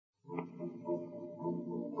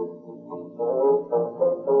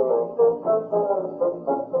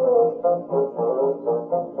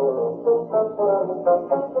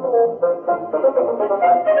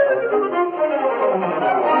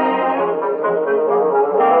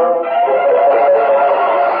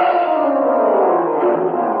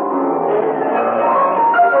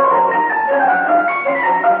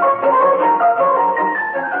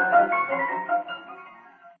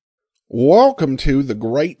Welcome to the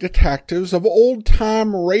Great Detectives of Old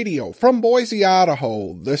Time Radio from Boise,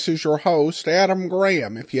 Idaho. This is your host, Adam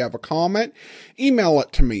Graham. If you have a comment, email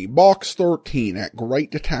it to me,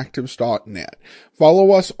 box13@greatdetectives.net.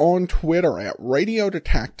 Follow us on Twitter at Radio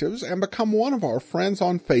Detectives and become one of our friends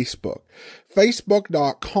on Facebook,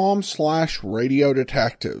 facebook.com/Radio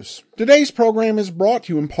Detectives. Today's program is brought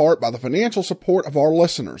to you in part by the financial support of our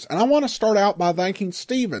listeners, and I want to start out by thanking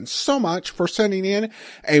Steven so much for sending in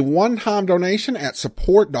a one-time donation at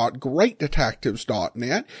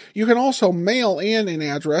support.greatdetectives.net. You can also mail in an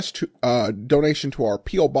address to donation to our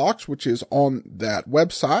P.O. Box, which is on that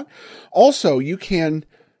website. Also, you can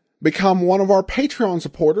become one of our Patreon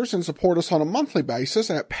supporters and support us on a monthly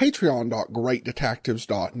basis at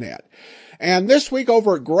patreon.greatdetectives.net. And this week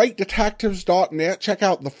over at greatdetectives.net, check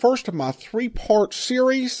out the first of my 3-part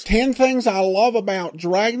series, 10 Things I Love About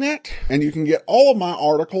Dragnet. And you can get all of my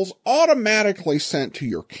articles automatically sent to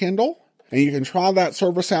your Kindle. And you can try that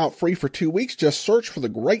service out free for 2 weeks. Just search for the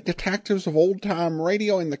Great Detectives of Old Time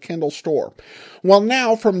Radio in the Kindle store. Well,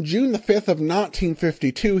 now, from June the 5th of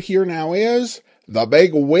 1952, here now is The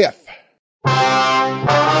Big Whiff.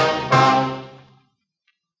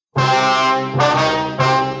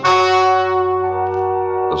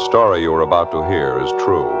 The story you are about to hear is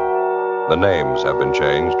true. The names have been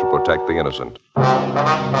changed to protect the innocent.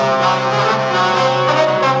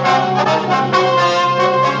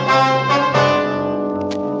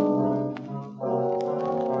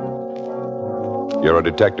 You're a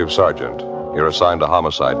detective sergeant. You're assigned a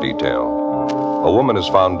homicide detail. A woman is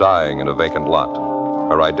found dying in a vacant lot.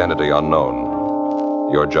 Her identity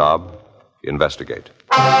unknown. Your job? Investigate.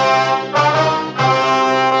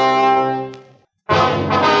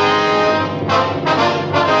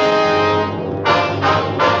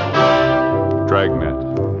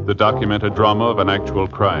 Dragnet, the documented drama of an actual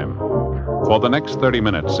crime. For the next 30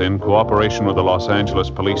 minutes, in cooperation with the Los Angeles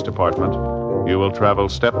Police Department, you will travel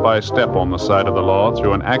step by step on the side of the law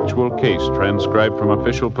through an actual case transcribed from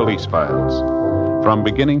official police files. From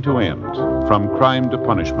beginning to end, from crime to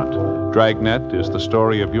punishment, Dragnet is the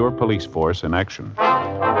story of your police force in action.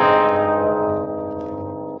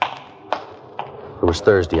 It was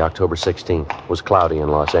Thursday, October 16th. It was cloudy in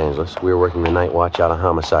Los Angeles. We were working the night watch out of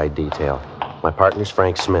homicide detail. My partner's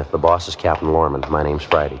Frank Smith. The boss is Captain Lorman. My name's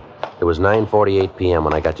Friday. It was 9:48 p.m.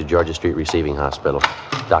 when I got to Georgia Street Receiving Hospital,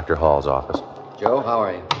 Dr. Hall's office. Joe, how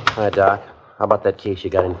are you? Hi, Doc. How about that case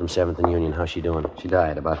you got in from 7th and Union? How's she doing? She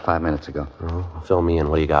died about 5 minutes ago. Oh, fill me in.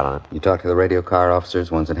 What do you got on it? You talked to the radio car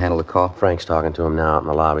officers, ones that handled the call? Frank's talking to him now out in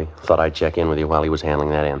the lobby. Thought I'd check in with you while he was handling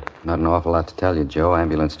that end. Not an awful lot to tell you, Joe.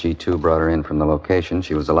 Ambulance G2 brought her in from the location.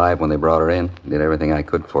 She was alive when they brought her in. Did everything I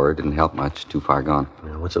could for her. Didn't help much. Too far gone.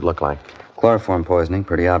 What's it look like? Chloroform poisoning.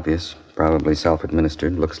 Pretty obvious. Probably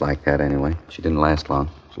self-administered. Looks like that anyway. She didn't last long.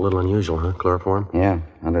 It's a little unusual, huh? Chloroform? Yeah.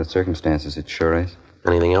 Under the circumstances, it sure is.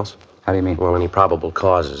 Anything else? How do you mean? Well, any probable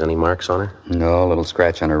causes? Any marks on her? No, a little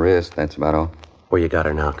scratch on her wrist. That's about all. Where you got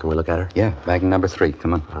her now? Can we look at her? Yeah, bag number 3.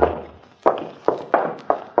 Come on. All right.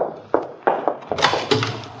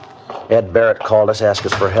 Ed Barrett called us, asked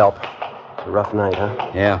us for help. It's a rough night, huh?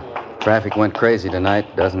 Yeah. Traffic went crazy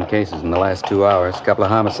tonight. Dozen cases in the last 2 hours. Couple of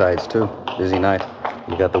homicides, too. Busy night.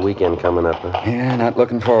 You got the weekend coming up, huh? Yeah, not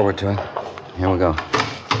looking forward to it. Here we go.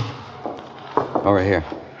 Over here.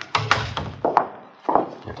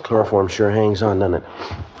 Chloroform sure hangs on, doesn't it?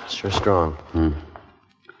 It's sure strong.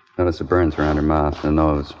 Notice the burns around her mouth and the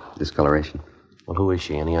nose. Discoloration. Well, who is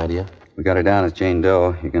she? Any idea? We got her down as Jane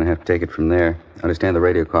Doe. You're going to have to take it from there. I understand the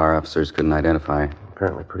radio car officers couldn't identify her.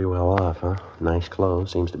 Apparently pretty well off, huh? Nice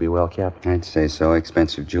clothes. Seems to be well kept. I'd say so.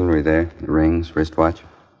 Expensive jewelry there. The rings, wristwatch.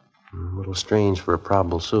 A little strange for a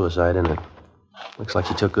probable suicide, isn't it? Looks like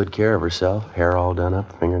she took good care of herself. Hair all done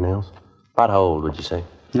up, fingernails. About how old, would you say?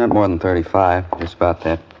 Not more than 35. Just about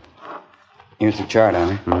that. Here's the chart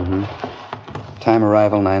on her. Time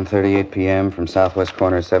arrival, 9:38 p.m. from southwest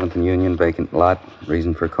corner of 7th and Union, vacant lot.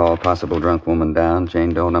 Reason for call, possible drunk woman down.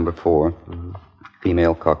 Jane Doe, number 4.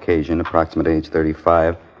 Female, Caucasian, approximate age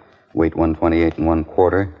 35. Weight 128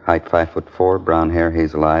 1/4. Height 5'4". Brown hair,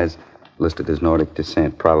 hazel eyes. Listed as Nordic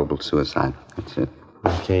descent. Probable suicide. That's it.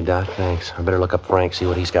 Okay, Doc, thanks. I better look up Frank, see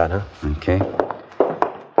what he's got, huh? Okay.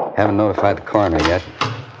 Haven't notified the coroner yet.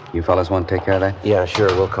 You fellas want to take care of that? Yeah, sure,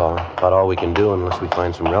 we'll call. About all we can do unless we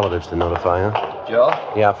find some relatives to notify, huh? Joe?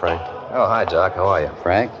 Yeah, Frank. Oh, hi, Doc. How are you?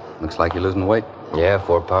 Frank, looks like you're losing weight. Yeah,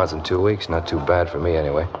 4 pounds in 2 weeks. Not too bad for me,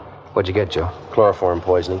 anyway. What'd you get, Joe? Chloroform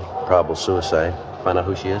poisoning. Probable suicide. Find out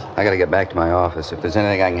who she is? I gotta get back to my office. If there's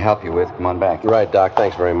anything I can help you with, come on back. Right, Doc.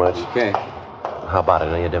 Thanks very much. Okay. How about it?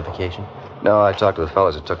 Any identification? No, I talked to the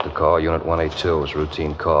fellas that took the call. Unit 182 was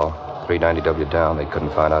routine call. 390W down. They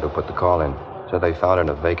couldn't find out who put the call in. So they found her in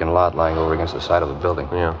a vacant lot lying over against the side of the building.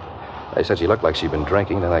 Yeah. They said she looked like she'd been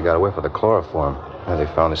drinking. Then they got a whiff of the chloroform. And they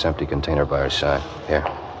found this empty container by her side. Here.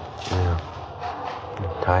 Yeah.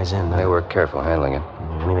 It ties in. They were careful handling it.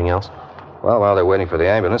 Anything else? Well, while they're waiting for the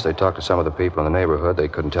ambulance, they talked to some of the people in the neighborhood. They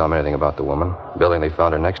couldn't tell them anything about the woman. The building they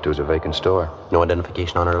found her next to is a vacant store. No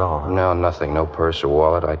identification on her at all? Huh? No, nothing. No purse or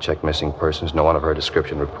wallet. I checked missing persons. No one of her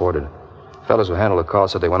description reported. Fellows who handled the call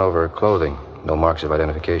said they went over her clothing. No marks of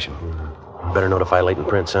identification. Better notify Leighton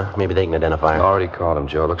Prince, huh? Maybe they can identify her. Already called him,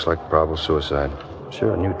 Joe. Looks like probable suicide.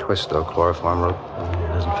 Sure, a new twist, though. Chloroform route. It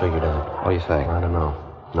doesn't figure, does it? What do you think? I don't know.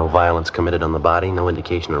 No violence committed on the body. No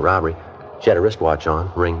indication of robbery. She had a wristwatch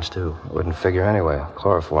on. Rings, too. Wouldn't figure anyway.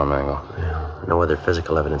 Chloroform angle. Yeah. No other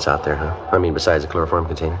physical evidence out there, huh? I mean, besides the chloroform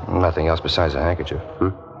container? Nothing else besides a handkerchief.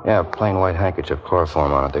 Yeah, a plain white handkerchief,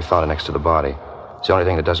 chloroform on it. They found it next to the body. It's the only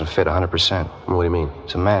thing that doesn't fit 100%. What do you mean?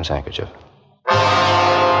 It's a man's handkerchief.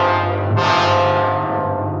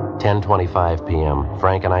 10:25 p.m.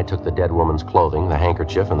 Frank and I took the dead woman's clothing, the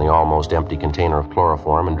handkerchief, and the almost empty container of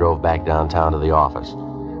chloroform and drove back downtown to the office.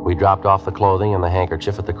 We dropped off the clothing and the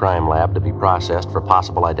handkerchief at the crime lab to be processed for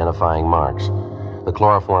possible identifying marks. The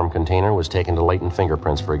chloroform container was taken to latent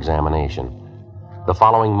fingerprints for examination. The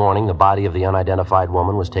following morning, the body of the unidentified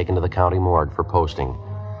woman was taken to the county morgue for posting.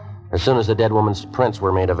 As soon as the dead woman's prints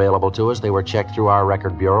were made available to us, they were checked through our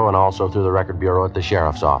record bureau and also through the record bureau at the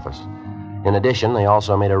sheriff's office. In addition, they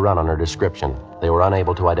also made a run on her description. They were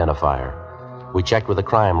unable to identify her. We checked with the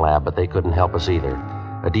crime lab, but they couldn't help us either.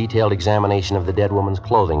 A detailed examination of the dead woman's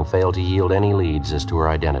clothing failed to yield any leads as to her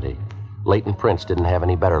identity. Leighton Prince didn't have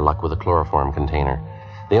any better luck with the chloroform container.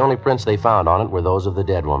 The only prints they found on it were those of the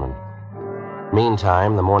dead woman.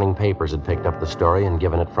 Meantime, the morning papers had picked up the story and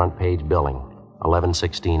given it front-page billing.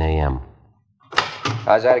 11:16 a.m.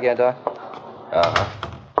 How's that again, Doc?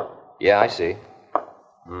 Uh-huh. Yeah, I see.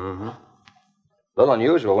 Mm-hmm. A little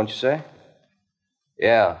unusual, wouldn't you say?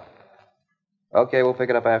 Yeah. Okay, we'll pick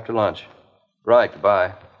it up after lunch. Right,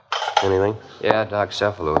 goodbye. Anything? Yeah, Doc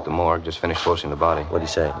Cephalo at the morgue just finished posting the body. What'd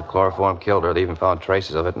he say? The chloroform killed her. They even found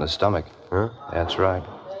traces of it in the stomach. Huh? That's right.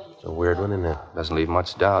 It's a weird one, isn't it? Doesn't leave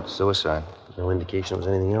much doubt. Suicide. No indication it was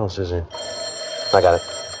anything else, is there? I got it.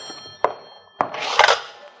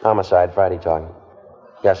 Homicide, Friday talking.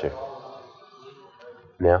 Yes, sir.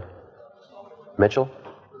 Yeah? Mitchell?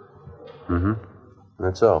 Mm-hmm.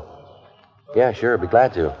 That's so. Yeah, sure, be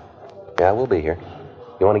glad to. Yeah, we'll be here.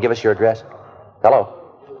 You want to give us your address? Hello?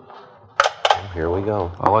 Oh, here we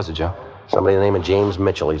go. What was it, Joe? Somebody the name of James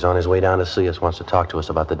Mitchell. He's on his way down to see us, wants to talk to us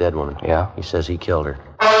about the dead woman. Yeah? He says he killed her.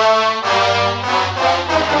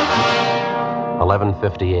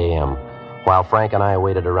 11:50 a.m. While Frank and I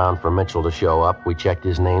waited around for Mitchell to show up, we checked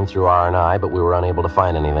his name through R&I, but we were unable to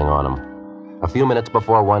find anything on him. A few minutes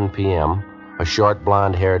before 1 p.m., a short,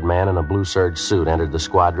 blonde-haired man in a blue serge suit entered the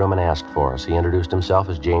squad room and asked for us. He introduced himself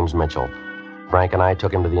as James Mitchell. Frank and I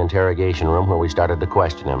took him to the interrogation room where we started to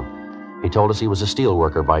question him. He told us he was a steel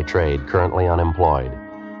worker by trade, currently unemployed.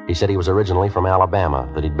 He said he was originally from Alabama,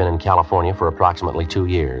 that he'd been in California for approximately 2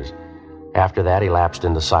 years. After that, he lapsed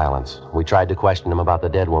into silence. We tried to question him about the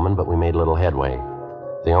dead woman, but we made little headway.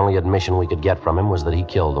 The only admission we could get from him was that he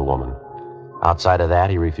killed the woman. Outside of that,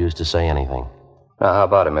 he refused to say anything. Now, how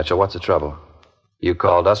about it, Mitchell? What's the trouble? You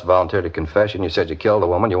called us, volunteered a confession. You said you killed the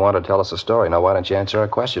woman. You wanted to tell us a story. Now, why don't you answer our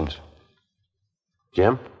questions?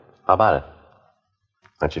 Jim, how about it?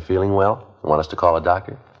 Aren't you feeling well? Want us to call a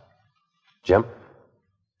doctor? Jim?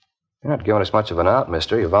 You're not giving us much of an out,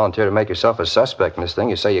 mister. You volunteered to make yourself a suspect in this thing.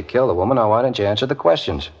 You say you killed the woman. Now, why don't you answer the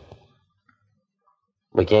questions?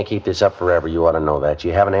 We can't keep this up forever. You ought to know that.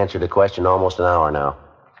 You haven't answered a question almost an hour now.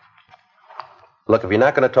 Look, if you're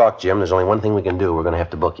not going to talk, Jim, there's only one thing we can do. We're going to have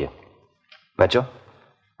to book you. Mitchell?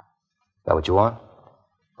 Is that what you want?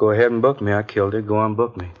 Go ahead and book me. I killed her. Go on,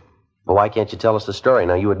 book me. Well, why can't you tell us the story?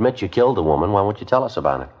 Now, you admit you killed the woman. Why won't you tell us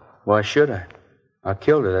about it? Why should I? I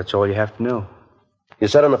killed her. That's all you have to know. You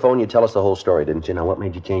said on the phone you'd tell us the whole story, didn't you? Now, what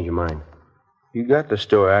made you change your mind? You got the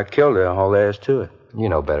story. I killed her. All there is to it. You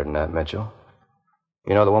know better than that, Mitchell.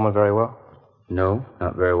 You know the woman very well? No,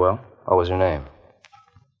 not very well. What was her name?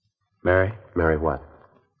 Mary. Mary what?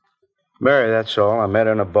 Mary, that's all. I met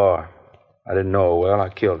her in a bar. I didn't know her well. I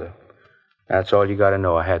killed her. That's all you got to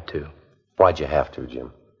know. I had to. Why'd you have to,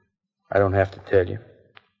 Jim? I don't have to tell you.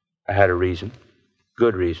 I had a reason.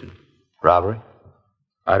 Good reason. Robbery?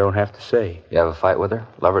 I don't have to say. You have a fight with her?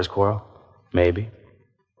 Lover's quarrel? Maybe.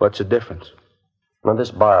 What's the difference? Well,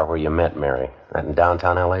 this bar where you met Mary, that in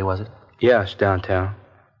downtown L.A., was it? Yeah, it's downtown.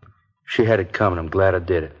 She had it coming. I'm glad I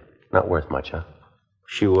did it. Not worth much, huh?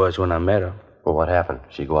 She was when I met her. Well, what happened?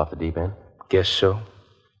 She go off the deep end? Guess so.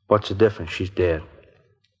 What's the difference? She's dead.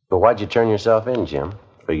 But why'd you turn yourself in, Jim?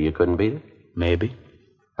 Figure you couldn't beat it? Maybe.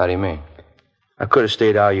 How do you mean? I could have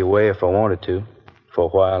stayed out of your way if I wanted to. For a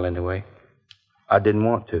while, anyway. I didn't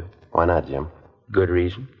want to. Why not, Jim? Good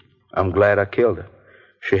reason. I'm glad I killed her.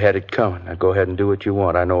 She had it coming. Now go ahead and do what you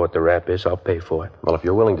want. I know what the rap is. I'll pay for it. Well, if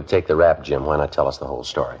you're willing to take the rap, Jim, why not tell us the whole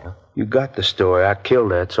story, huh? You got the story. I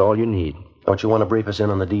killed her. That's all you need. Don't you want to brief us in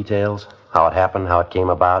on the details? How it happened, how it came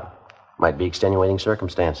about? Might be extenuating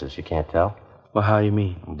circumstances. You can't tell. Well, how you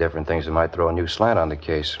mean? Different things that might throw a new slant on the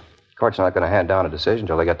case. Court's not going to hand down a decision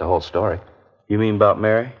till they get the whole story. You mean about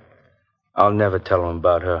Mary? I'll never tell them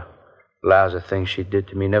about her. Lousy things she did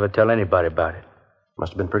to me. Never tell anybody about it.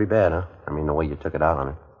 Must have been pretty bad, huh? I mean, the way you took it out on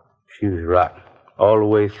her. She was rotten. All the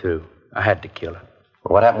way through. I had to kill her.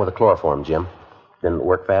 Well, what happened with the chloroform, Jim? Didn't it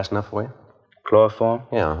work fast enough for you? Chloroform?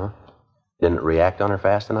 Yeah, uh-huh. Didn't it react on her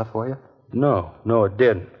fast enough for you? No, it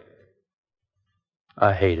didn't.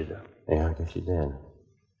 I hated her. Yeah, I guess you did.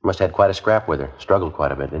 Must have had quite a scrap with her. Struggled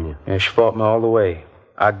quite a bit, didn't you? Yeah, she fought me all the way.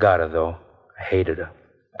 I got her, though. I hated her.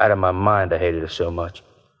 Out of my mind, I hated her so much.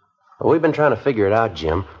 Well, we've been trying to figure it out,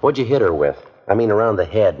 Jim. What'd you hit her with? I mean, around the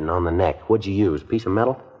head and on the neck. What'd you use? Piece of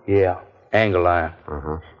metal? Yeah, angle iron.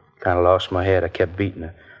 Uh-huh. Kind of lost my head. I kept beating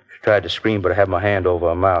her. She tried to scream, but I had my hand over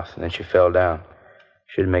her mouth, and then she fell down.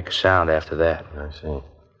 She didn't make a sound after that. I see.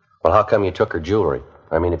 Well, how come you took her jewelry?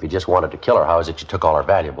 I mean, if you just wanted to kill her, how is it you took all her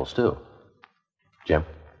valuables, too? Jim?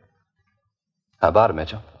 How about it,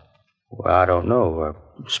 Mitchell? Well, I don't know.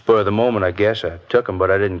 Spur of the moment, I guess. I took them,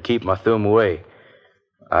 but I didn't keep them. I threw them away.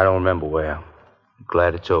 I don't remember where. I'm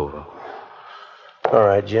glad it's over. All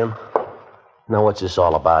right, Jim. Now, what's this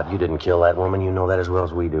all about? You didn't kill that woman. You know that as well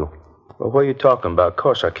as we do. Well, what are you talking about? Of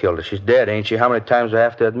course I killed her. She's dead, ain't she? How many times do I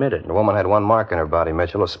have to admit it? The woman had one mark in her body,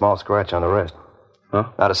 Mitchell, a small scratch on the wrist. Huh?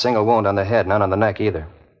 Not a single wound on the head, none on the neck either.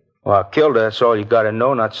 Well, I killed her. That's all you got to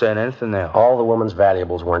know, not saying anything else. All the woman's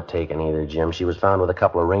valuables weren't taken either, Jim. She was found with a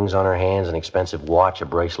couple of rings on her hands, an expensive watch, a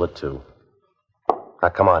bracelet, too. Now,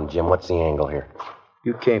 come on, Jim. What's the angle here?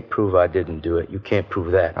 You can't prove I didn't do it. You can't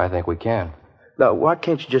prove that. I think we can. Now, why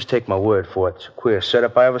can't you just take my word for it? It's the queerest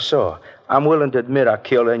setup I ever saw. I'm willing to admit I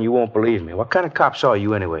killed her, and you won't believe me. What kind of cops are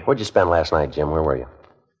you, anyway? Where'd you spend last night, Jim? Where were you?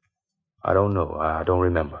 I don't know. I don't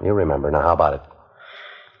remember. You remember. Now, how about it?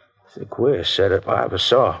 It's the queerest setup I ever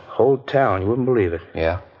saw. Whole town. You wouldn't believe it.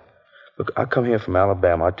 Yeah? Look, I come here from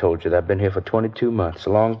Alabama. I told you that. I've been here for 22 months. A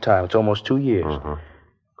long time. It's almost 2 years. Mm-hmm.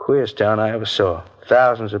 Queerest town I ever saw.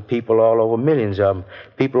 Thousands of people all over. Millions of them.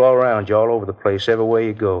 People all around you, all over the place, everywhere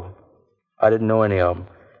you go. I didn't know any of them.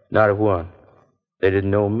 Not a one. They didn't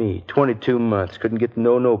know me. 22 months. Couldn't get to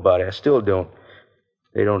know nobody. I still don't.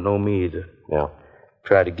 They don't know me either. Yeah.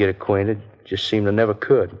 Tried to get acquainted. Just seemed I never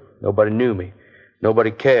could. Nobody knew me.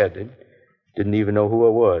 Nobody cared. They didn't even know who I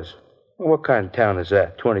was. Well, what kind of town is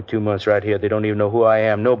that? 22 months right here. They don't even know who I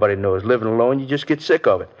am. Nobody knows. Living alone, you just get sick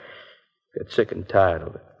of it. Get sick and tired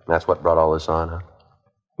of it. That's what brought all this on, huh?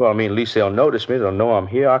 Well, I mean, at least they'll notice me. They'll know I'm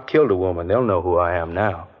here. I killed a woman. They'll know who I am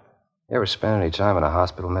now. You ever spend any time in a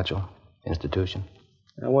hospital, Mitchell? Institution?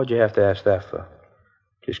 Now, what'd you have to ask that for?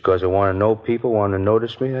 Just because I want to know people, want to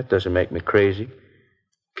notice me? That doesn't make me crazy.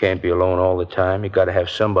 Can't be alone all the time. You got to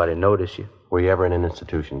have somebody notice you. Were you ever in an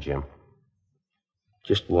institution, Jim?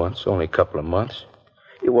 Just once, only a couple of months.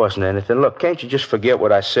 It wasn't anything. Look, can't you just forget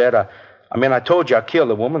what I said? I mean, I told you I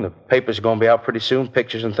killed a woman. The paper's going to be out pretty soon,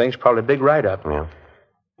 pictures and things, probably a big write-up. Yeah.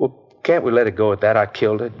 Well, can't we let it go at that? I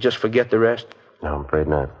killed her. Just forget the rest? No, I'm afraid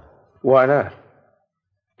not. Why not?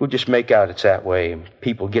 We'll just make out it's that way.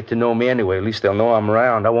 People get to know me anyway. At least they'll know I'm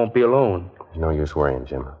around. I won't be alone. There's no use worrying,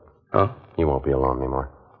 Jim. Huh? You won't be alone anymore.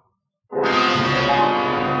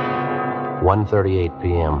 1:38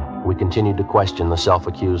 p.m. We continued to question the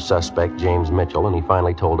self-accused suspect, James Mitchell, and he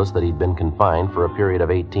finally told us that he'd been confined for a period of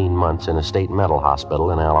 18 months in a state mental hospital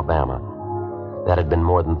in Alabama. That had been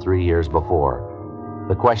more than 3 years before.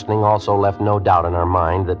 The questioning also left no doubt in our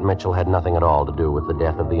mind that Mitchell had nothing at all to do with the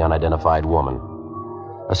death of the unidentified woman.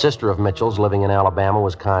 A sister of Mitchell's living in Alabama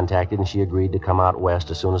was contacted, and she agreed to come out west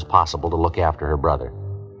as soon as possible to look after her brother.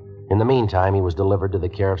 In the meantime, he was delivered to the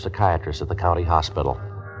care of psychiatrists at the county hospital.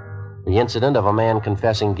 The incident of a man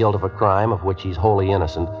confessing guilt of a crime of which he's wholly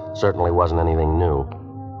innocent certainly wasn't anything new.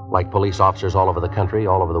 Like police officers all over the country,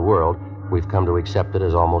 all over the world, we've come to accept it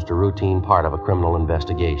as almost a routine part of a criminal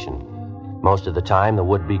investigation. Most of the time, the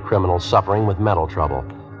would-be criminal's suffering with mental trouble.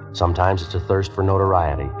 Sometimes it's a thirst for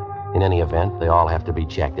notoriety. In any event, they all have to be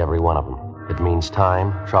checked, every one of them. It means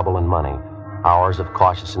time, trouble, and money. Hours of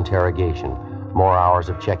cautious interrogation. More hours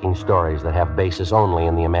of checking stories that have basis only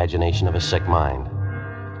in the imagination of a sick mind.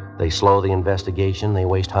 They slow the investigation, they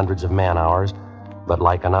waste hundreds of man-hours, But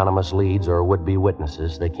like anonymous leads or would-be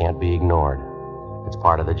witnesses, they can't be ignored. It's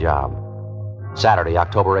part of the job. Saturday,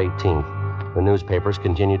 October 18th, the newspapers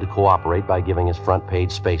continued to cooperate by giving us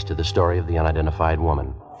front-page space to the story of the unidentified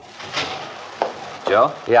woman.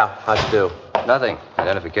 Joe? Yeah, how'd you do? Nothing.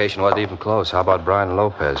 Identification wasn't even close. How about Brian and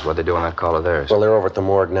Lopez? What'd they do on that call of theirs? Well, they're over at the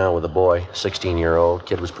morgue now with a boy, 16-year-old.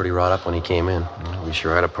 Kid was pretty wrought up when he came in. Well, we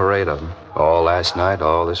sure had a parade of them. All last night,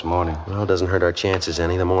 all this morning. Well, it doesn't hurt our chances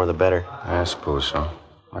any. The more, the better. I suppose so.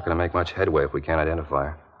 Not going to make much headway if we can't identify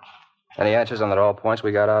her. Any answers on that all points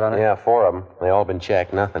we got out on it? Yeah, 4 of them. They all been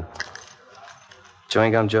checked. Nothing.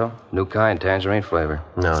 Chewing gum, Joe? New kind, tangerine flavor.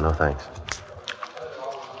 No thanks.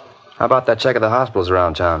 How about that check of the hospitals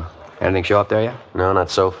around town? Anything show up there yet? No, not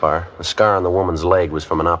so far. The scar on the woman's leg was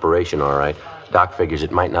from an operation, all right. Doc figures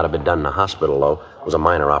it might not have been done in a hospital, though. It was a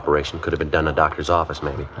minor operation. Could have been done in a doctor's office,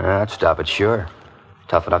 maybe. That'd stop it, sure.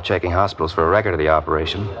 Tough enough checking hospitals for a record of the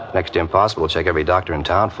operation. Next to impossible to check every doctor in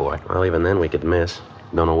town for it. Well, even then we could miss.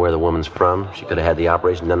 Don't know where the woman's from. She could have had the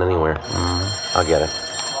operation done anywhere. I'll get it.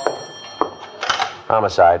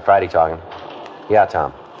 Homicide, Friday talking. Yeah,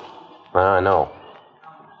 Tom. I know.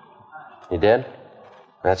 You did?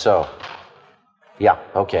 That's so. Yeah,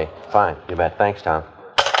 okay, fine. You bet. Thanks, Tom.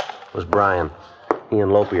 It was Brian. He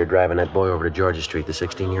and Lopi are driving that boy over to Georgia Street, the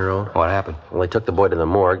 16-year-old. What happened? Well, they took the boy to the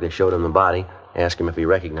morgue. They showed him the body, asked him if he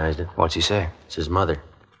recognized it. What's he say? It's his mother.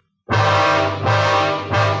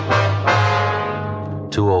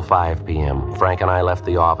 2:05 p.m. Frank and I left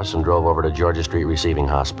the office and drove over to Georgia Street Receiving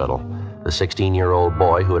Hospital. The 16-year-old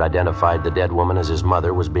boy who had identified the dead woman as his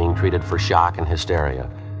mother was being treated for shock and hysteria.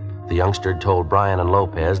 The youngster told Brian and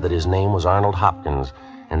Lopez that his name was Arnold Hopkins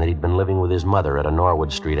and that he'd been living with his mother at a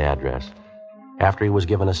Norwood Street address. After he was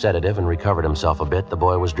given a sedative and recovered himself a bit, the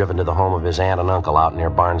boy was driven to the home of his aunt and uncle out near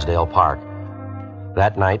Barnesdale Park.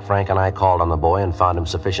 That night, Frank and I called on the boy and found him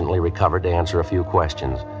sufficiently recovered to answer a few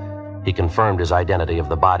questions. He confirmed his identity of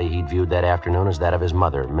the body he'd viewed that afternoon as that of his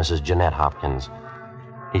mother, Mrs. Jeanette Hopkins.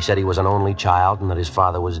 He said he was an only child and that his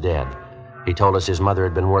father was dead. He told us his mother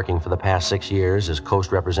had been working for the past 6 years as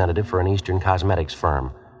coast representative for an Eastern cosmetics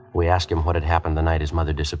firm. We asked him what had happened the night his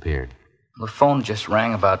mother disappeared. The phone just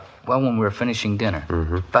rang about, when we were finishing dinner.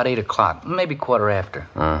 About 8 o'clock, maybe quarter after.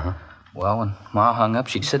 Well, when Ma hung up,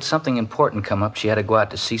 she'd said something important come up. She had to go out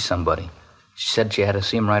to see somebody. She said she had to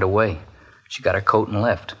see him right away. She got her coat and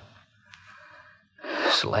left.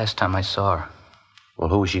 It's the last time I saw her. Well,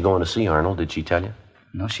 who was she going to see, Arnold? Did she tell you?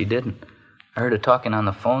 No, she didn't. I heard her talking on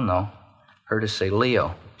the phone, though. Heard her say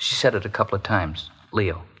Leo. She said it a couple of times.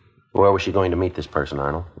 Leo. Where was she going to meet this person,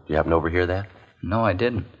 Arnold? Did you happen to overhear that? No, I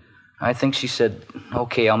didn't. I think she said,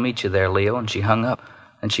 okay, I'll meet you there, Leo, and she hung up.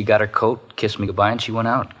 Then she got her coat, kissed me goodbye, and she went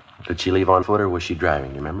out. Did she leave on foot or was she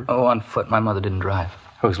driving, you remember? Oh, on foot. My mother didn't drive.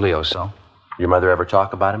 Who's Leo, So? Your mother ever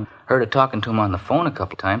talk about him? Heard her talking to him on the phone a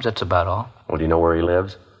couple of times. That's about all. Well, do you know where he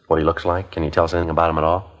lives? What he looks like? Can you tell us anything about him at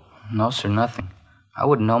all? No, sir, nothing. I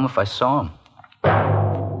wouldn't know him if I saw him.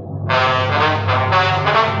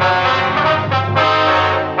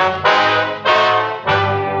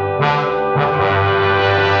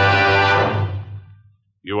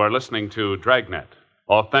 You are listening to Dragnet,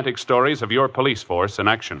 authentic stories of your police force in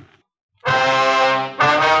action.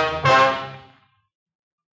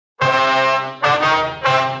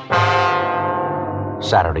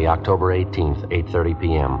 Saturday, October 18th, 8:30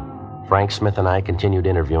 p.m. Frank Smith and I continued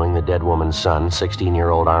interviewing the dead woman's son,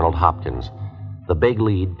 16-year-old Arnold Hopkins. The big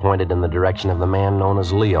lead pointed in the direction of the man known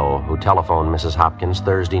as Leo, who telephoned Mrs. Hopkins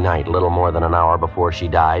Thursday night, little more than an hour before she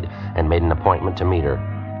died, and made an appointment to meet her.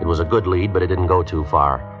 It was a good lead, but it didn't go too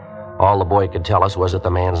far. All the boy could tell us was that the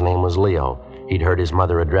man's name was Leo. He'd heard his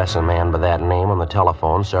mother address a man by that name on the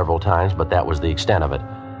telephone several times, but that was the extent of it.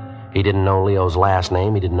 He didn't know Leo's last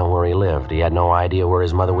name. He didn't know where he lived. He had no idea where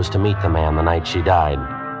his mother was to meet the man the night she died.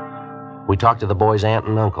 We talked to the boy's aunt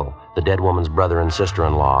and uncle, the dead woman's brother and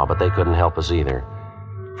sister-in-law, but they couldn't help us either.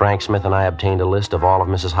 Frank Smith and I obtained a list of all of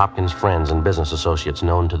Mrs. Hopkins' friends and business associates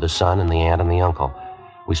known to the son and the aunt and the uncle.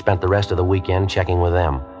 We spent the rest of the weekend checking with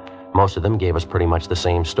them. Most of them gave us pretty much the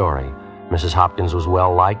same story. Mrs. Hopkins was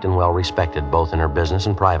well-liked and well-respected, both in her business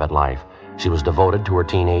and private life. She was devoted to her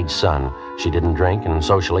teenage son. She didn't drink, and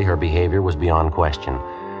socially her behavior was beyond question.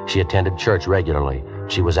 She attended church regularly.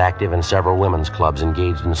 She was active in several women's clubs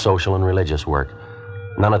engaged in social and religious work.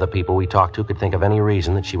 None of the people we talked to could think of any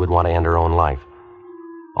reason that she would want to end her own life.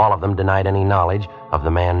 All of them denied any knowledge of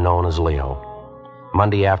the man known as Leo.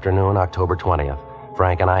 Monday afternoon, October 20th,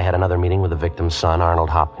 Frank and I had another meeting with the victim's son, Arnold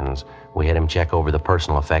Hopkins. We had him check over the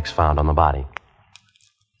personal effects found on the body.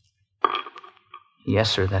 Yes,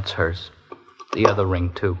 sir, that's hers. The other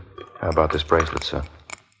ring, too. How about this bracelet, son?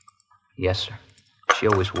 Yes, sir. She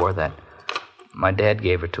always wore that. My dad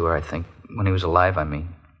gave her to her, I think, when he was alive, I mean.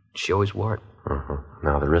 She always wore it.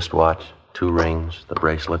 Now, the wristwatch, 2 rings, the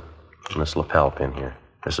bracelet, and this lapel pin here.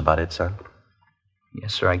 That's about it, son?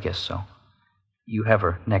 Yes, sir, I guess so. You have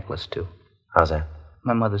her necklace, too. How's that?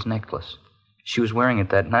 My mother's necklace. She was wearing it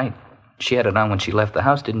that night. She had it on when she left the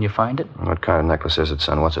house. Didn't you find it? What kind of necklace is it,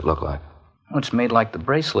 son? What's it look like? Well, it's made like the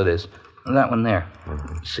bracelet is. That one there.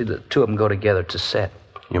 See, the two of them go together. It's a set.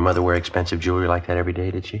 Your mother wear expensive jewelry like that every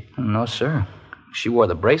day, did she? No, sir. She wore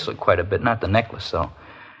the bracelet quite a bit, not the necklace, though.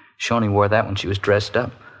 She only wore that when she was dressed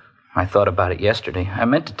up. I thought about it yesterday. I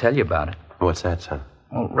meant to tell you about it. What's that, son?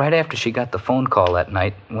 Well, right after she got the phone call that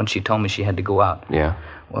night, when she told me she had to go out. Yeah?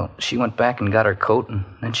 Well, she went back and got her coat, and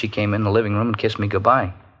then she came in the living room and kissed me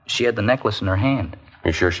goodbye. She had the necklace in her hand.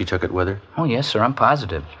 You sure she took it with her? Oh, yes, sir, I'm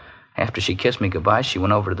positive. After she kissed me goodbye, she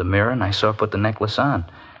went over to the mirror, and I saw her put the necklace on.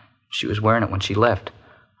 She was wearing it when she left.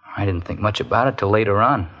 I didn't think much about it till later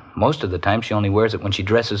on. Most of the time, she only wears it when she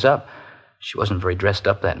dresses up. She wasn't very dressed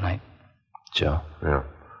up that night. Joe? Yeah.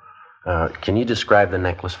 Can you describe the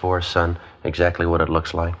necklace for us, son? Exactly what it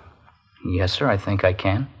looks like? Yes, sir, I think I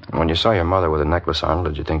can. When you saw your mother with a necklace on,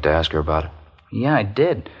 did you think to ask her about it? Yeah, I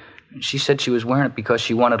did. She said she was wearing it because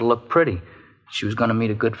she wanted to look pretty. She was going to meet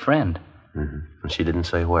a good friend. And she didn't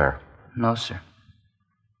say where? No, sir.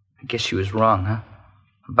 I guess she was wrong, huh?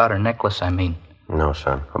 About her necklace, I mean. No,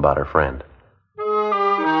 son. About her friend.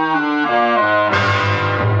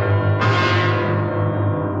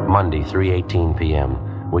 Monday, 3:18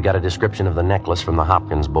 p.m. We got a description of the necklace from the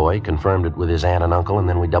Hopkins boy, confirmed it with his aunt and uncle, and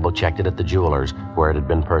then we double-checked it at the jeweler's, where it had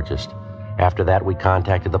been purchased. After that, we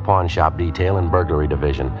contacted the pawn shop detail and burglary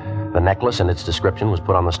division. The necklace and its description was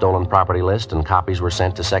put on the stolen property list, and copies were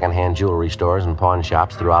sent to second-hand jewelry stores and pawn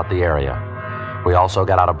shops throughout the area. We also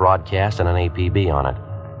got out a broadcast and an APB on it.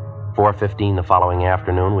 4:15 the following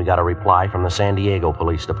afternoon, we got a reply from the San Diego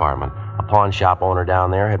Police Department. A pawn shop owner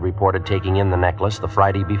down there had reported taking in the necklace the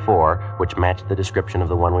Friday before, which matched the description of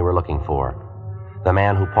the one we were looking for. The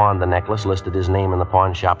man who pawned the necklace listed his name in the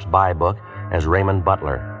pawn shop's buy book as Raymond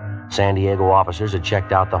Butler. San Diego officers had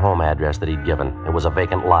checked out the home address that he'd given. It was a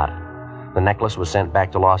vacant lot. The necklace was sent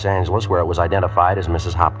back to Los Angeles, where it was identified as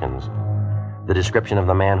Mrs. Hopkins. The description of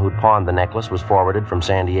the man who'd pawned the necklace was forwarded from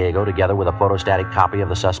San Diego together with a photostatic copy of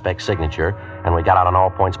the suspect's signature, and we got out an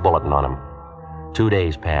all-points bulletin on him. 2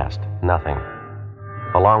 days passed. Nothing.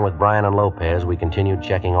 Along with Brian and Lopez, we continued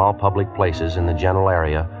checking all public places in the general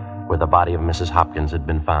area where the body of Mrs. Hopkins had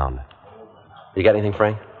been found. You got anything,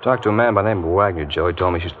 Frank? Talked to a man by the name of Wagner, Joe. He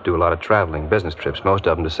told me she used to do a lot of traveling, business trips, most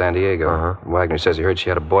of them to San Diego. Wagner says he heard she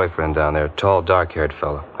had a boyfriend down there, a tall, dark-haired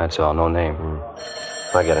fellow. That's all, no name.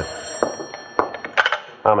 I get it.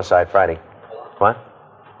 Homicide Friday. What?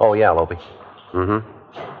 Oh, yeah, Lopey.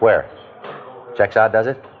 Where? Checks out, does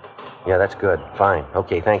it? Yeah, that's good. Fine.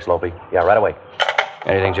 Okay, thanks, Lopey. Yeah, right away.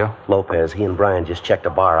 Anything, Joe? Lopez, he and Brian just checked a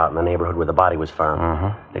bar out in the neighborhood where the body was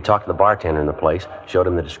found. They talked to the bartender in the place, showed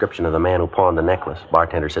him the description of the man who pawned the necklace.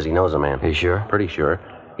 Bartender says he knows the man. You sure? Pretty sure.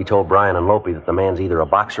 He told Brian and Lopey that the man's either a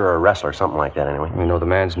boxer or a wrestler, something like that anyway. You know the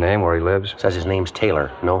man's name, where he lives? Says his name's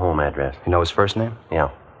Taylor, no home address. You know his first name? Yeah,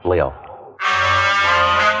 Leo.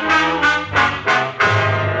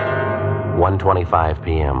 1:25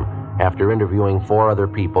 p.m. After interviewing 4 other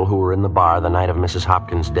people who were in the bar the night of Mrs.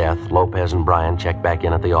 Hopkins' death, Lopez and Brian checked back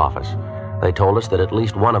in at the office. They told us that at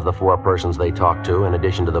least one of the 4 persons they talked to, in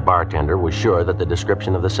addition to the bartender, was sure that the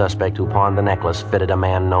description of the suspect who pawned the necklace fitted a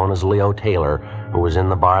man known as Leo Taylor, who was in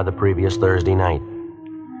the bar the previous Thursday night.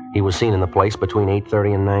 He was seen in the place between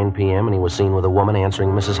 8:30 and 9 p.m., and he was seen with a woman answering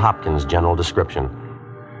Mrs. Hopkins' general description.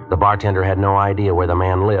 The bartender had no idea where the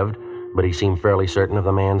man lived, but he seemed fairly certain of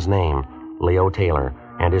the man's name, Leo Taylor,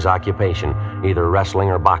 and his occupation, either wrestling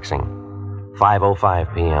or boxing.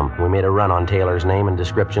 5:05 p.m. We made a run on Taylor's name and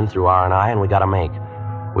description through R&I, and we got a make.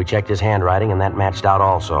 We checked his handwriting, and that matched out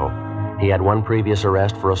also. He had 1 previous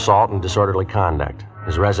arrest for assault and disorderly conduct.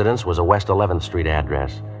 His residence was a West 11th Street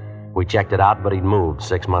address. We checked it out, but he'd moved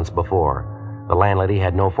 6 months before. The landlady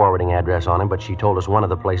had no forwarding address on him, but she told us one of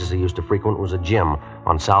the places he used to frequent was a gym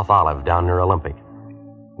on South Olive down near Olympic.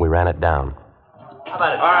 We ran it down. How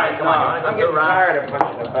about it? All right, come on. I'm getting tired of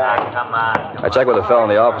pushing it back. Come on. I checked with the fellow in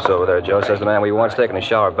the office over there, Joe. Says the man we once taking a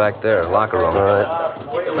shower back there, locker room. All right.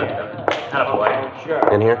 Attaboy.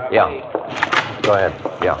 Sure. In here? Yeah. Go ahead.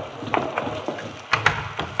 Yeah.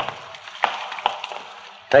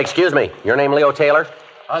 Hey, excuse me. Your name Leo Taylor?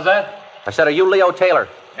 How's that? I said, are you Leo Taylor?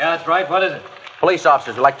 Yeah, that's right. What is it? Police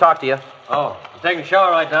officers would like to talk to you. Oh, I'm taking a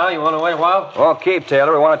shower right now. You want to wait a while? Well, keep,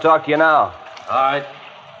 Taylor. We want to talk to you now. All right.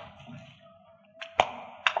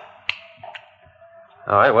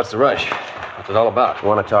 All right, what's the rush? What's it all about? I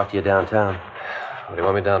want to talk to you downtown. What do you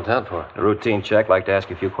want me downtown for? A routine check. Like to ask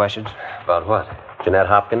you a few questions. About what? Jeanette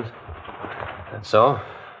Hopkins? That's so?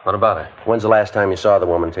 What about her? When's the last time you saw the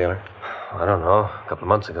woman, Taylor? I don't know. A couple of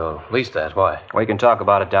months ago. At least that. Why? We can talk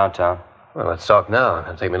about it downtown. Well, let's talk now.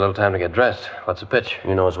 It'll take me a little time to get dressed. What's the pitch?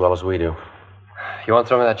 You know as well as we do. You want to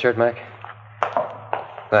throw me that shirt, Mac?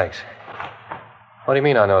 Thanks. What do you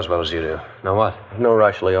mean I know as well as you do? Know what? No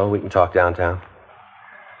rush, Leo. We can talk downtown.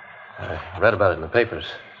 I read about it in the papers.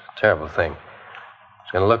 Terrible thing.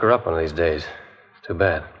 I was going to look her up one of these days. Too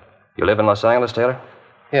bad. You live in Los Angeles, Taylor?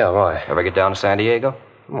 Yeah, why? Ever get down to San Diego?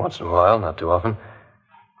 Once in a while, not too often.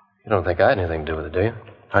 You don't think I had anything to do with it, do you?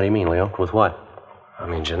 How do you mean, Leo? With what? I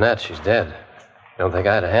mean, Jeanette, she's dead. You don't think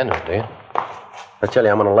I had a hand in it, do you? I tell you,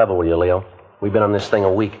 I'm on a level with you, Leo. We've been on this thing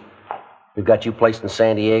a week. We've got you placed in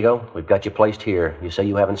San Diego. We've got you placed here. You say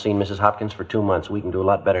you haven't seen Mrs. Hopkins for 2 months. We can do a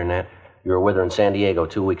lot better than that. You were with her in San Diego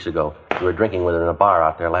 2 weeks ago. You were drinking with her in a bar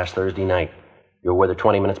out there last Thursday night. You were with her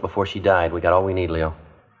 20 minutes before she died. We got all we need, Leo.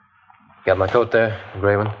 Got my coat there,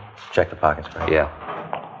 Graven? Check the pockets, Frank. Yeah.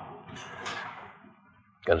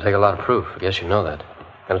 Gonna take a lot of proof. I guess you know that.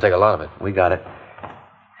 Gonna take a lot of it. We got it.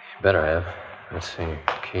 You better have. Let's see.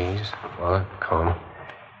 Keys, wallet, comb.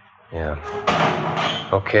 Yeah.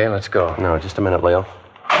 Okay, let's go. No, just a minute, Leo.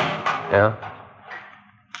 Yeah?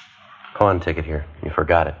 Pawn ticket here. You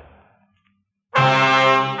forgot it.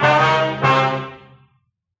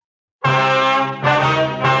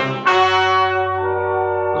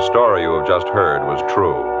 The story you have just heard was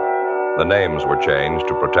true. The names were changed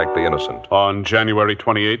to protect the innocent. On January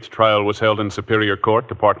 28th, trial was held in Superior Court,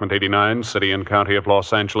 Department 89, City and County of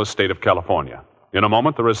Los Angeles, State of California. In a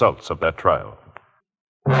moment, the results of that trial.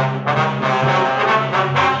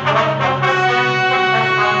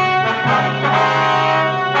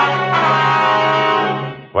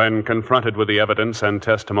 When confronted with the evidence and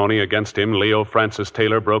testimony against him, Leo Francis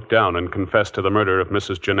Taylor broke down and confessed to the murder of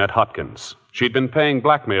Mrs. Jeanette Hopkins. She'd been paying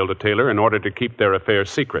blackmail to Taylor in order to keep their affair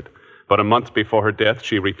secret, but a month before her death,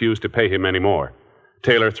 she refused to pay him any more.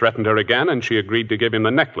 Taylor threatened her again, and she agreed to give him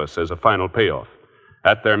the necklace as a final payoff.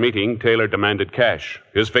 At their meeting, Taylor demanded cash.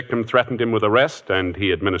 His victim threatened him with arrest, and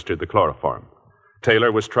he administered the chloroform.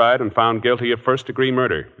 Taylor was tried and found guilty of first-degree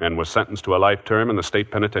murder and was sentenced to a life term in the state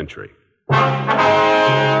penitentiary.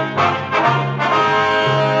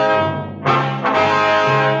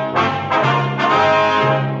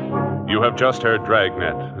 You have just heard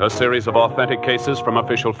Dragnet, a series of authentic cases from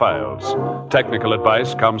official files. Technical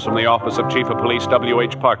advice comes from the Office of Chief of Police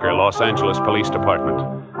W.H. Parker, Los Angeles Police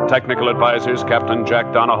Department. Technical advisors Captain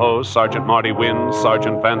Jack Donahoe, Sergeant Marty Wynn,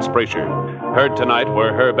 Sergeant Vance Brasher. Heard tonight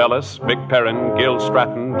were Herb Ellis, Vic Perrin, Gil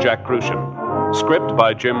Stratton, Jack Crucian. Script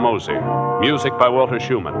by Jim Mosey. Music by Walter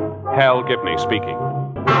Schumann. Hal Gibney speaking.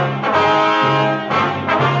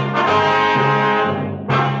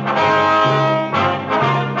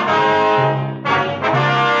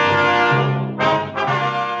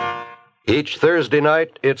 Each Thursday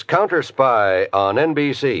night, it's Counter Spy on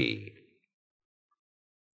NBC.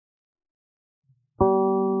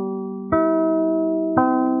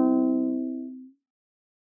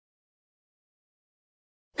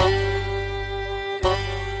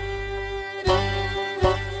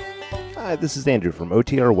 Hi, this is Andrew from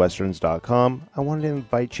OTRWesterns.com. I wanted to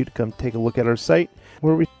invite you to come take a look at our site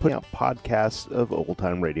where we put out podcasts of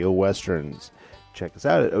old-time radio westerns. Check us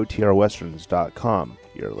out at OTRWesterns.com.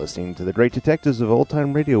 You're listening to The Great Detectives of Old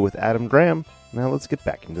Time Radio with Adam Graham. Now let's get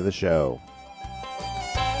back into the show.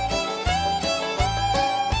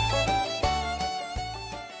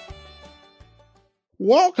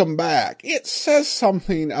 Welcome back. It says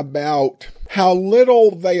something about how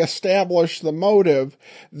little they establish the motive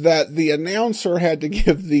that the announcer had to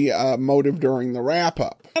give the motive during the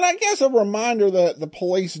wrap-up. And I guess a reminder that the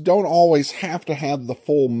police don't always have to have the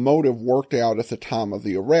full motive worked out at the time of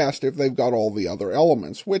the arrest if they've got all the other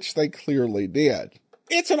elements, which they clearly did.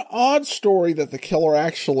 It's an odd story that the killer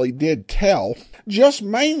actually did tell, just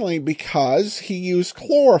mainly because he used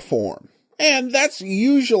chloroform. And that's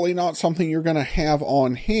usually not something you're going to have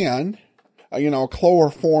on hand, a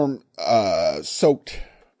chloroform soaked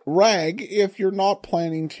rag, if you're not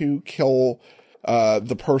planning to kill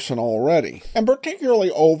the person already. And particularly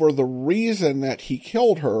over the reason that he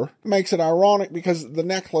killed her makes it ironic because the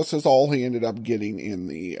necklace is all he ended up getting in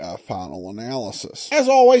the final analysis. As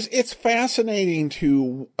always, it's fascinating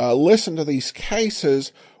to listen to these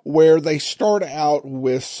cases where they start out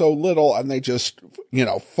with so little and they just,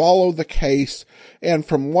 follow the case, and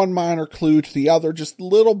from one minor clue to the other, just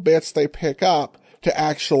little bits they pick up to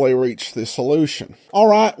actually reach the solution. All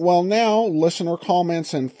right, well now, listener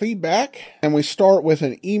comments and feedback. And we start with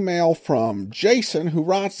an email from Jason, who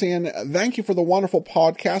writes in, "Thank you for the wonderful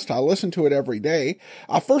podcast. I listen to it every day.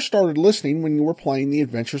 I first started listening when you were playing The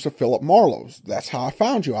Adventures of Philip Marlowe. That's how I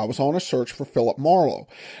found you. I was on a search for Philip Marlowe.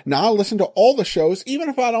 Now I listen to all the shows, even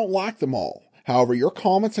if I don't like them all. However, your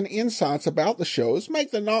comments and insights about the shows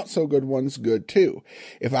make the not-so-good ones good, too.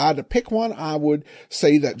 If I had to pick one, I would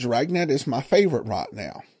say that Dragnet is my favorite right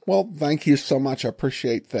now." Well, thank you so much. I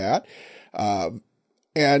appreciate that.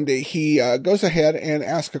 And he goes ahead and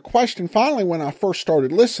asks a question. Finally, when I first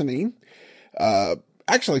started listening,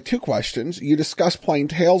 actually 2 questions. You discussed playing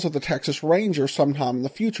Tales of the Texas Ranger sometime in the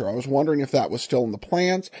future. I was wondering if that was still in the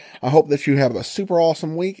plans. I hope that you have a super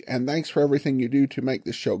awesome week, and thanks for everything you do to make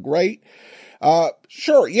this show great.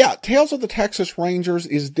 Sure, yeah, Tales of the Texas Rangers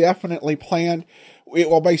is definitely planned. It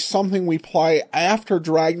will be something we play after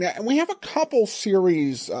Dragnet, and we have a couple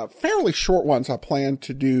series, fairly short ones I plan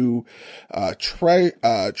to do,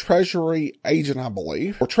 Treasury Agent, I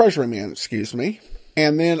believe, or Treasury Man, excuse me,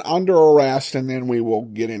 and then Under Arrest, and then we will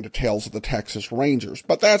get into Tales of the Texas Rangers.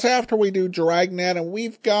 But that's after we do Dragnet, and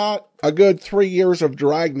we've got a good 3 years of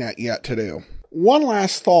Dragnet yet to do. One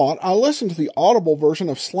last thought. I listened to the Audible version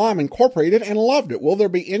of Slime Incorporated and loved it. Will there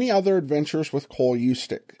be any other adventures with Cole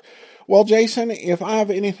Eustick? Well, Jason, if I have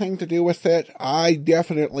anything to do with it, I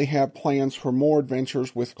definitely have plans for more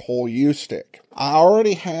adventures with Cole Eustick. I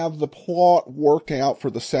already have the plot worked out for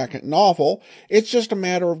the second novel. It's just a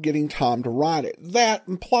matter of getting time to write it. That,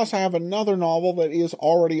 and plus I have another novel that is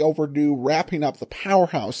already overdue, wrapping up the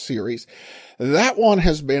Powerhouse series. That one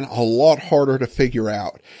has been a lot harder to figure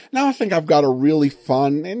out. Now I think I've got a really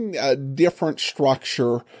fun and different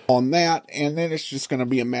structure on that, and then it's just going to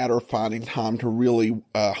be a matter of finding time to really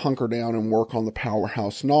hunker down and work on the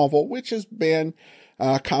Powerhouse novel, which has been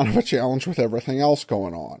kind of a challenge with everything else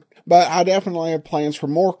going on. But I definitely have plans for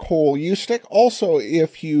more Cole Eustick. Also,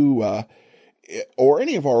 if you or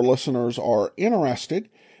any of our listeners are interested,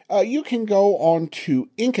 you can go on to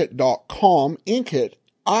inkit.com, Inkit,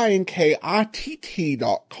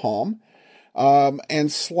 INKITT.com,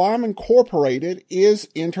 and Slime Incorporated is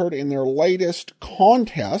entered in their latest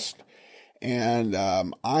contest, and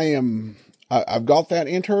I've got that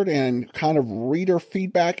entered, and kind of reader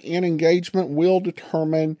feedback and engagement will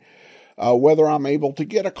determine whether I'm able to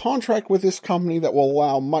get a contract with this company that will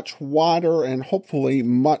allow much wider and hopefully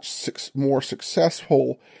much more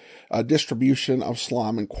successful distribution of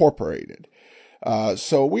Slime Incorporated.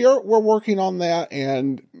 So we're working on that,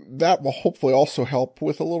 and that will hopefully also help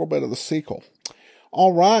with a little bit of the sequel.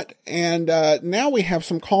 All right, and now we have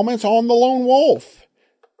some comments on The Lone Wolf.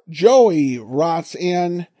 Joey writes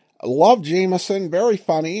in, "Love Jameson, very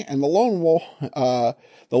funny, and the Lone Wolf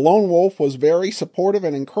was very supportive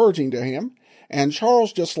and encouraging to him. And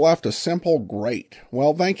Charles just left a simple great."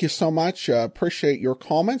 Well, thank you so much. Appreciate your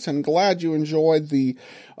comments, and glad you enjoyed the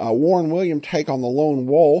Warren William take on The Lone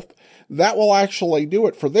Wolf. That will actually do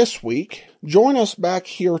it for this week. Join us back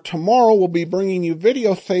here tomorrow. We'll be bringing you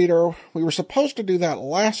Video Theater. We were supposed to do that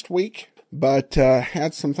last week, but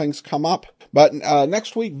had some things come up. But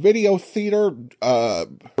next week, Video Theater,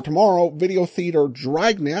 tomorrow, Video Theater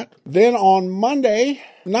Dragnet. Then on Monday,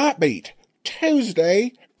 Nightbeat.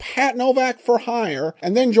 Tuesday, Pat Novak for Hire,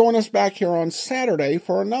 and then join us back here on Saturday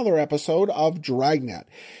for another episode of Dragnet.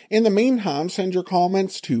 In the meantime, send your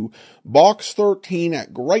comments to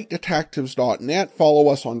box13@greatdetectives.net. Follow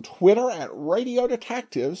us on Twitter @Radio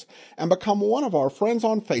Detectives, and become one of our friends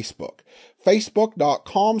on Facebook.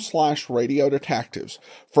 Facebook.com/Radio Detectives.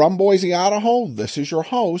 From Boise, Idaho, this is your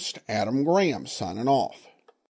host, Adam Graham, signing off.